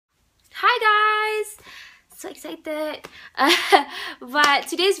so excited. But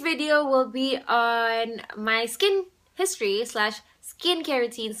today's video will be on my skin history slash skincare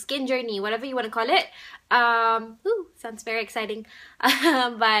routine, skin journey, whatever you want to call it. Sounds very exciting.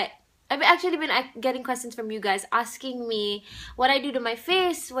 But I've actually been getting questions from you guys asking me what I do to my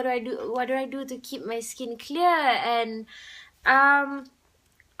face, what do I do to keep my skin clear, and I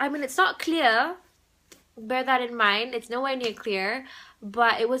mean, it's not clear, bear that in mind, it's nowhere near clear,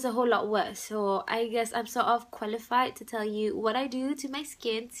 but it was a whole lot worse. So I guess I'm sort of qualified to tell you what I do to my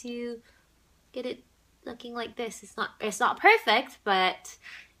skin to get it looking like this. It's not perfect, but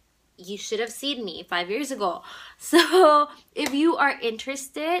you should have seen me 5 years ago. So if you are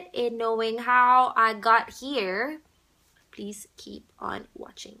interested in knowing how I got here, please keep on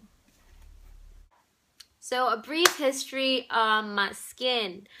watching. So a brief history on my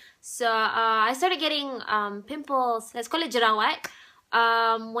skin. So I started getting pimples, let's call it jerawat,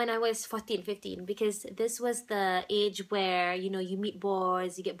 when I was 14, 15, because this was the age where, you know, you meet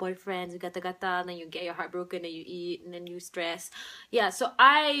boys, you get boyfriends, you gata-gata, and then you get your heart broken, and you eat, and then you stress. Yeah, so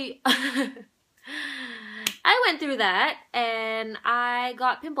I went through that, and I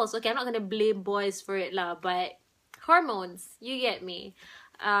got pimples. Okay, I'm not gonna blame boys for it lah, but hormones, you get me.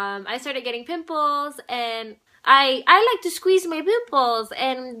 I started getting pimples, and I like to squeeze my pimples,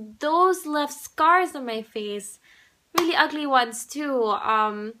 and those left scars on my face, really ugly ones too.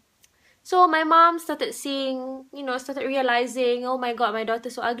 So my mom started seeing, you know, started realizing, oh my god, my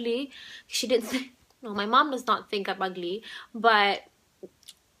daughter's so ugly. She didn't think, no, my mom does not think I'm ugly, but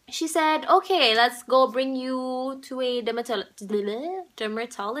she said, okay, let's go bring you to a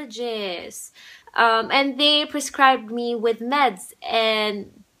dermatologist. And they prescribed me with meds,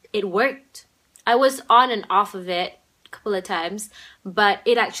 and it worked. I was on and off of it a couple of times, but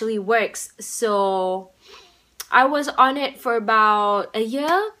it actually works. So I was on it for about a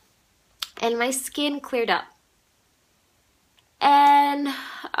year, and my skin cleared up. And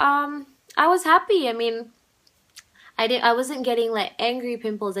I was happy. I mean, I wasn't getting like angry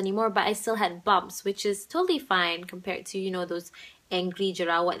pimples anymore, but I still had bumps, which is totally fine compared to, you know, those angry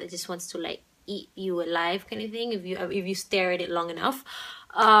jerawat that just wants to like eat you alive kind of thing if you stare at it long enough.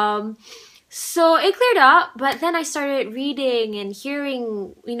 So it cleared up, but then I started reading and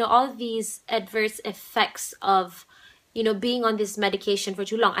hearing, you know, all of these adverse effects of, you know, being on this medication for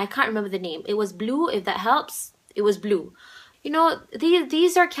too long. I can't remember the name. It was blue, if that helps. It was blue. You know,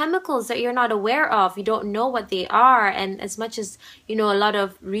 these are chemicals that you're not aware of. You don't know what they are. And as much as, you know, a lot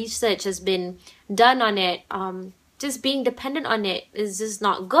of research has been done on it, just being dependent on it is just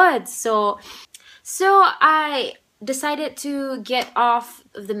not good. So I decided to get off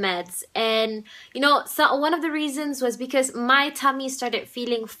of the meds. And, you know, so one of the reasons was because my tummy started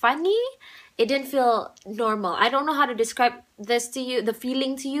feeling funny. It didn't feel normal. I don't know how to describe this to you, the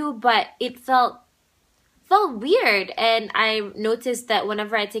feeling to you, but it felt weird. And I noticed that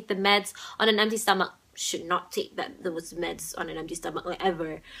whenever I take the meds on an empty stomach, should not take those meds on an empty stomach, like,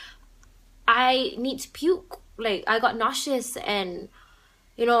 ever, I need to puke. Like, I got nauseous. And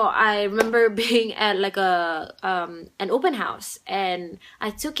you know, I remember being at like an open house, and I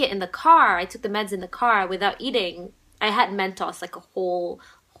took it in the car. I took the meds in the car without eating. I had Mentos, like a whole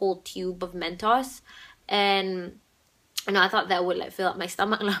tube of Mentos, and you know, I thought that would like fill up my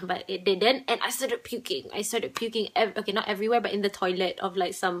stomach, but it didn't, and I started puking. Okay, not everywhere, but in the toilet of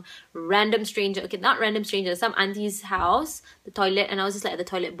like some random stranger. Okay, not random stranger, some auntie's house, the toilet, and I was just like at the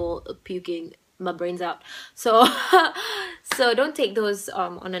toilet bowl puking my brains out. So so don't take those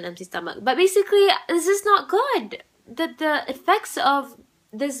on an empty stomach. But basically, this is not good. The effects of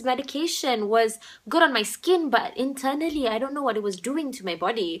this medication was good on my skin, but internally I don't know what it was doing to my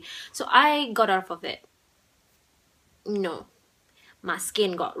body. So I got off of it. No, my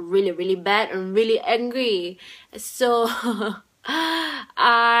skin got really, really bad and really angry. So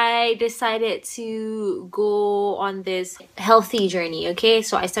I decided to go on this healthy journey. Okay,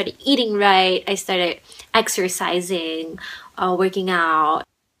 so I started eating right, I started exercising, working out,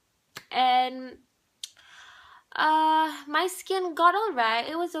 and my skin got all right.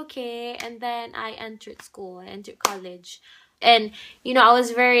 It was okay. And then I entered school, I entered college, and you know, I was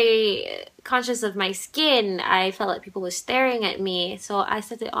very conscious of my skin. I felt like people were staring at me, so I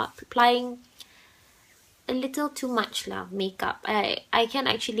started applying a little too much makeup. I can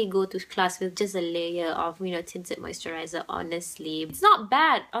actually go to class with just a layer of, you know, tinted moisturizer. Honestly, it's not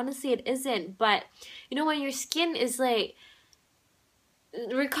bad. Honestly, it isn't. But you know, when your skin is like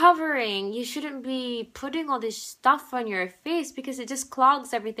recovering, you shouldn't be putting all this stuff on your face because it just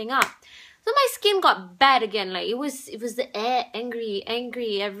clogs everything up. So my skin got bad again. Like, it was the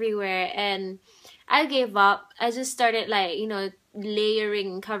angry everywhere, and I gave up. I just started, like, you know,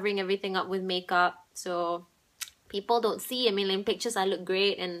 layering and covering everything up with makeup. So people don't see. I mean, in pictures I look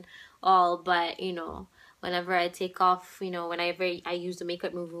great and all, but you know, whenever I take off, you know, whenever I use the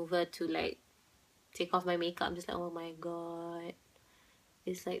makeup remover to like take off my makeup, I'm just like, oh my god,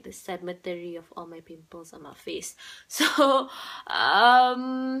 it's like the cemetery of all my pimples on my face. So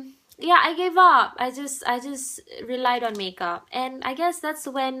yeah, I gave up. I just relied on makeup, and I guess that's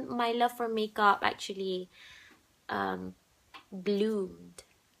when my love for makeup actually bloomed,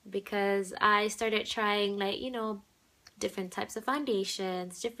 because I started trying, like, you know, different types of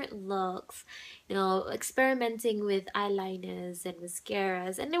foundations, different looks, you know, experimenting with eyeliners and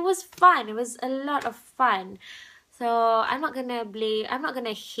mascaras, and it was fun. It was a lot of fun. So I'm not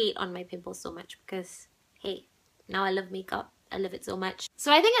gonna hate on my pimples so much, because hey, now I love makeup. I love it so much. So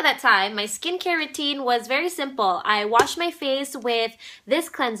I think at that time, my skincare routine was very simple. I washed my face with this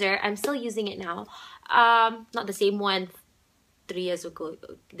cleanser. I'm still using it now. Not the same one 3 years ago.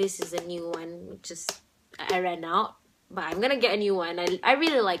 This is a new one. Just I ran out, but I'm gonna get a new one. I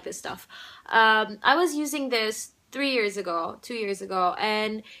really like this stuff. I was using this 2 years ago,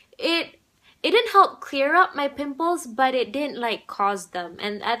 and it didn't help clear up my pimples, but it didn't like cause them.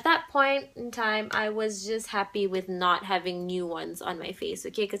 And at that point in time, I was just happy with not having new ones on my face,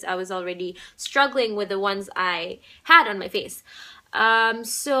 okay? Because I was already struggling with the ones I had on my face.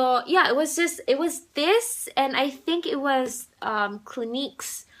 So yeah, it was this, and I think it was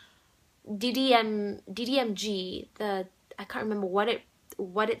Clinique's DDMG. I can't remember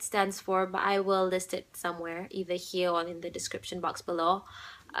what it stands for, but I will list it somewhere, either here or in the description box below.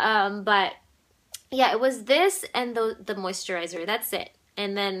 But yeah, it was this and the moisturizer. That's it.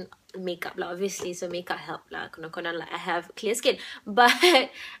 And then makeup lah, obviously. So makeup helped lah. I have clear skin. But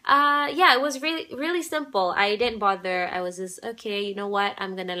yeah, it was really simple. I didn't bother. I was just, okay, you know what?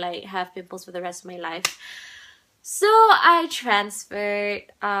 I'm gonna like have pimples for the rest of my life. So I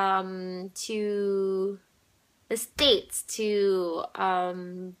transferred to the States to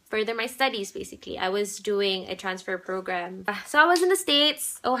further my studies. Basically, I was doing a transfer program. So I was in the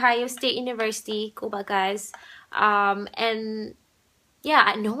States, Ohio State University, go Buckeyes, and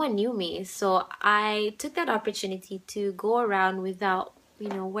yeah, no one knew me, so I took that opportunity to go around without, you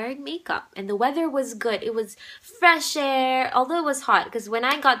know, wearing makeup. And the weather was good. It was fresh air, although it was hot, because when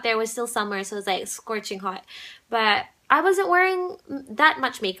I got there it was still summer, so it was like scorching hot. But I wasn't wearing that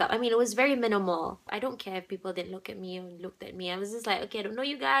much makeup. I mean, it was very minimal. I don't care if people didn't look at me or looked at me. I was just like, okay, I don't know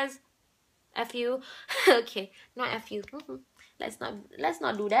you guys. F you. Okay, not F you. Let's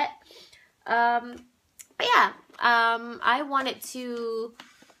not do that. But yeah, I wanted to,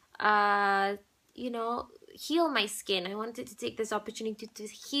 you know, heal my skin. I wanted to take this opportunity to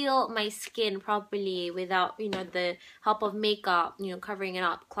heal my skin properly without, you know, the help of makeup, you know, covering it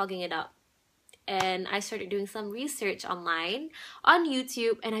up, clogging it up. And I started doing some research online on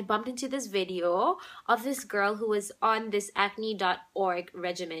YouTube, and I bumped into this video of this girl who was on this acne.org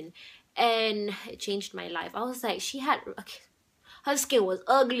regimen, and it changed my life. I was like, her skin was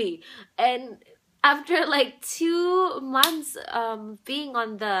ugly, and after like 2 months being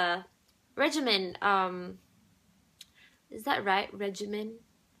on the regimen, is that right, regimen?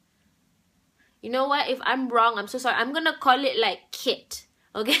 You know what, if I'm wrong, I'm so sorry. I'm gonna call it like kit,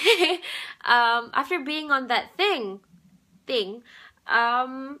 okay? After being on that thing,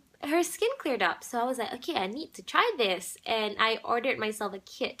 her skin cleared up. So I was like, okay, I need to try this, and I ordered myself a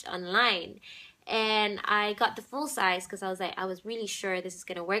kit online. And I got the full size because I was like, I was really sure this is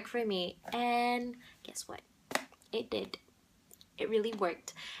gonna work for me. And guess what? It did. It really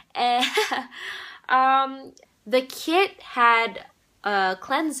worked. And the kit had a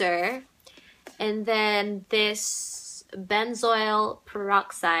cleanser, and then this benzoyl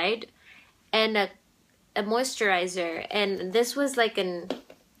peroxide, and a moisturizer. And this was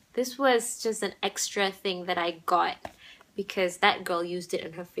just an extra thing that I got, because that girl used it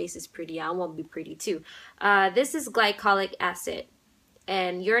and her face is pretty. I want to be pretty too. This is glycolic acid,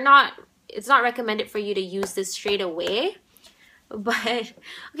 and it's not recommended for you to use this straight away. But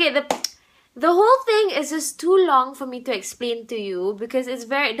okay, the whole thing is just too long for me to explain to you, because there's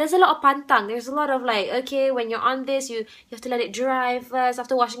a lot of pantang. There's a lot of like, okay, when you're on this, you have to let it dry first.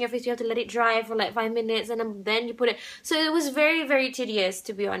 After washing your face, you have to let it dry for like 5 minutes, and then you put it. So it was very, very tedious,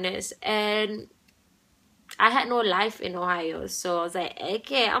 to be honest. And I had no life in Ohio, so I was like,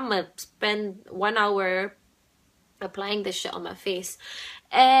 okay, I'm gonna spend 1 hour applying this shit on my face,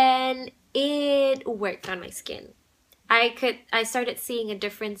 and it worked on my skin. I started seeing a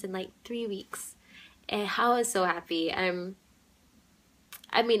difference in like 3 weeks, and I was so happy. I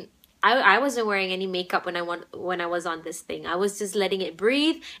mean, I wasn't wearing any makeup when I was on this thing. I was just letting it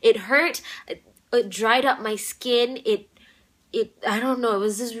breathe. It hurt. It dried up my skin. It I don't know, it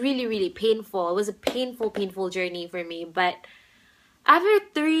was just really, really painful. It was a painful journey for me. But after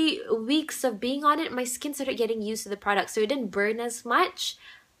 3 weeks of being on it, my skin started getting used to the product, so it didn't burn as much.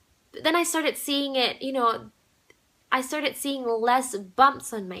 But then I started seeing it, you know, I started seeing less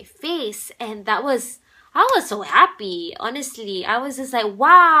bumps on my face, and I was so happy. Honestly, I was just like,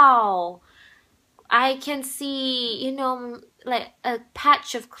 wow, I can see, you know, like a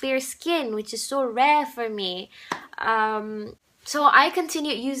patch of clear skin, which is so rare for me. So I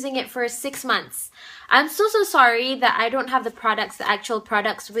continued using it for 6 months. I'm so sorry that I don't have the actual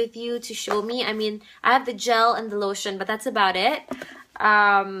products with you to show me. I mean, I have the gel and the lotion, but that's about it.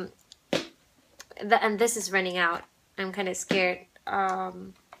 And this is running out. I'm kind of scared.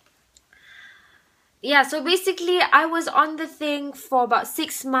 Yeah, so basically I was on the thing for about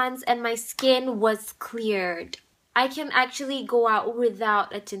 6 months and my skin was cleared. I can actually go out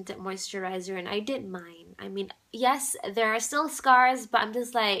without a tinted moisturizer, and I didn't mind. I mean, yes, there are still scars, but I'm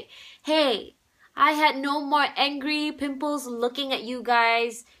just like, hey, I had no more angry pimples looking at you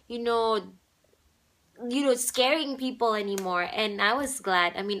guys, you know, scaring people anymore. And I was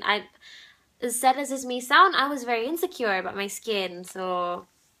glad. I mean, as sad as this may sound, I was very insecure about my skin, so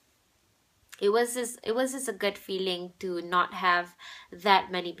it was just a good feeling to not have that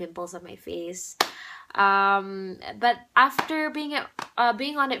many pimples on my face. But after being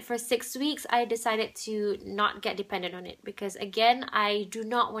on it for 6 weeks, I decided to not get dependent on it, because again, I do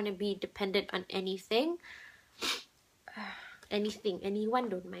not want to be dependent on anything. Anyone,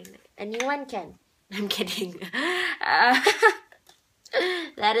 don't mind. Anyone can. I'm kidding.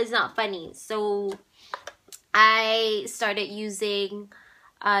 That is not funny. So I started using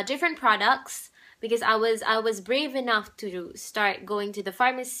different products, because I was brave enough to start going to the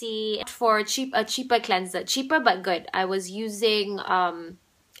pharmacy for a cheaper cleanser, cheaper but good. I was using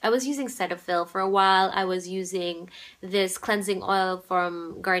Cetaphil for a while. I was using this cleansing oil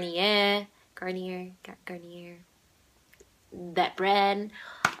from Garnier, that brand.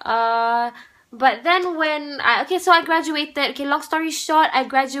 But then when so I graduated. Okay, long story short, I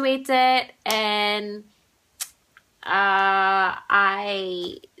graduated, and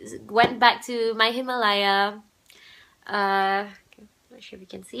I went back to my Himalaya. Not sure if you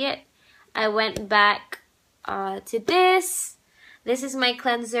can see it. I went back to this. This is my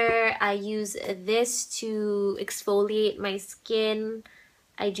cleanser. I use this to exfoliate my skin.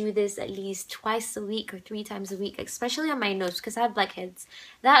 I do this at least twice a week or 3 times a week, especially on my nose, because I have blackheads.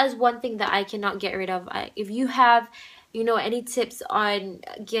 That is one thing that I cannot get rid of. If you have, you know, any tips on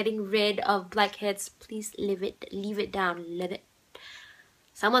getting rid of blackheads, please leave it down.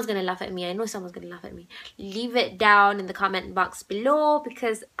 Someone's gonna laugh at me. I know someone's gonna laugh at me. Leave it down in the comment box below,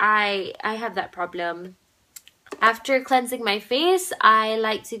 because I have that problem. After cleansing my face, I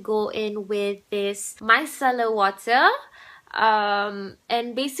like to go in with this micellar water.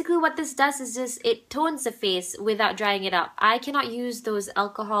 And basically what this does is just it tones the face without drying it up. I cannot use those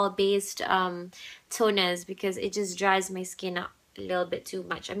alcohol based toners, because it just dries my skin up a little bit too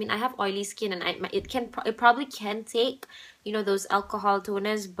much. I mean, I have oily skin, and it probably can take, you know, those alcohol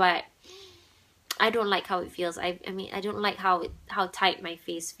toners, but I don't like how it feels. I mean, I don't like how tight my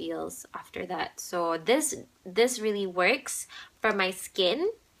face feels after that. So this really works for my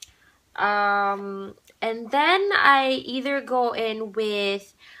skin. And then I either go in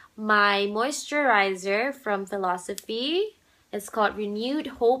with my moisturizer from Philosophy. It's called Renewed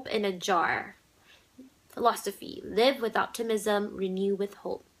Hope in a Jar. Philosophy. Live with optimism, renew with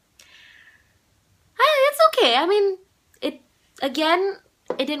hope. It's okay. I mean, it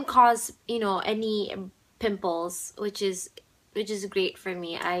didn't cause, you know, any pimples, which is great for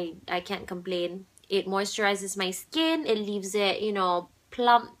me. I can't complain. It moisturizes my skin. It leaves it, you know,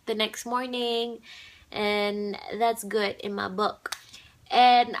 plump the next morning, and that's good in my book.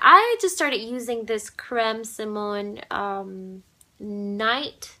 And I just started using this Creme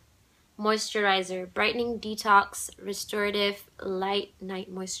night moisturizer, brightening, detox, restorative, light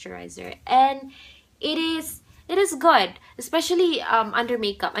night moisturizer, and it is good, especially under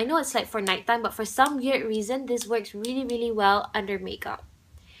makeup. I know it's like for nighttime, but for some weird reason this works really well under makeup.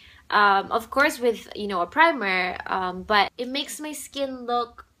 Of course with, you know, a primer, but it makes my skin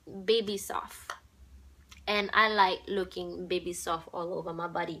look baby soft, and I like looking baby soft all over my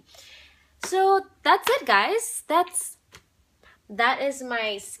body. So that's it, guys. That is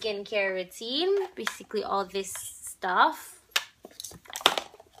my skincare routine, basically all this stuff.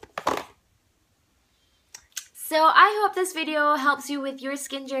 So I hope this video helps you with your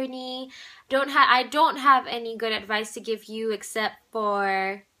skin journey. I don't have any good advice to give you except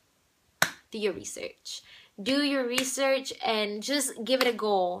for do your research. Do your research and just give it a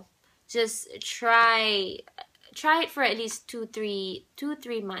go. Just try try it for at least 3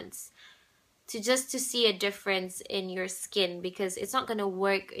 months to see a difference in your skin, because it's not gonna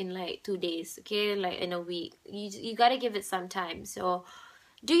work in like 2 days, okay, like in a week. You gotta give it some time. So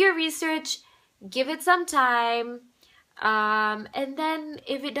do your research, give it some time, and then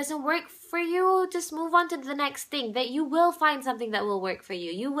if it doesn't work for you, just move on to the next thing. That you will find something that will work for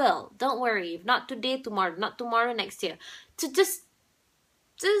you. You will, don't worry. If not today, tomorrow, not tomorrow, next year. To just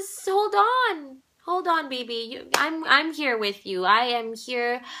hold on, baby. I'm here with you. I am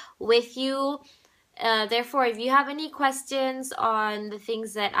here with you. Therefore, if you have any questions on the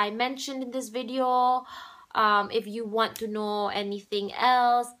things that I mentioned in this video, if you want to know anything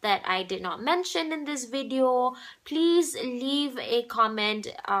else that I did not mention in this video, please leave a comment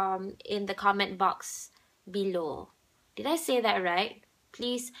in the comment box below. Did I say that right?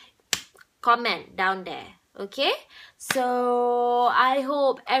 Please comment down there. Okay, so I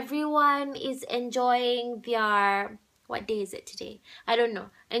hope everyone is enjoying their, what day is it today? I don't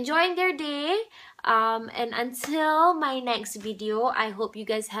know. Enjoying their day. And until my next video, I hope you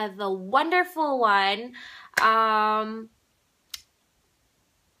guys have a wonderful one.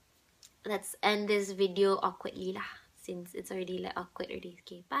 Let's end this video awkwardly lah, since it's already like awkward already.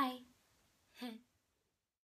 Okay, bye.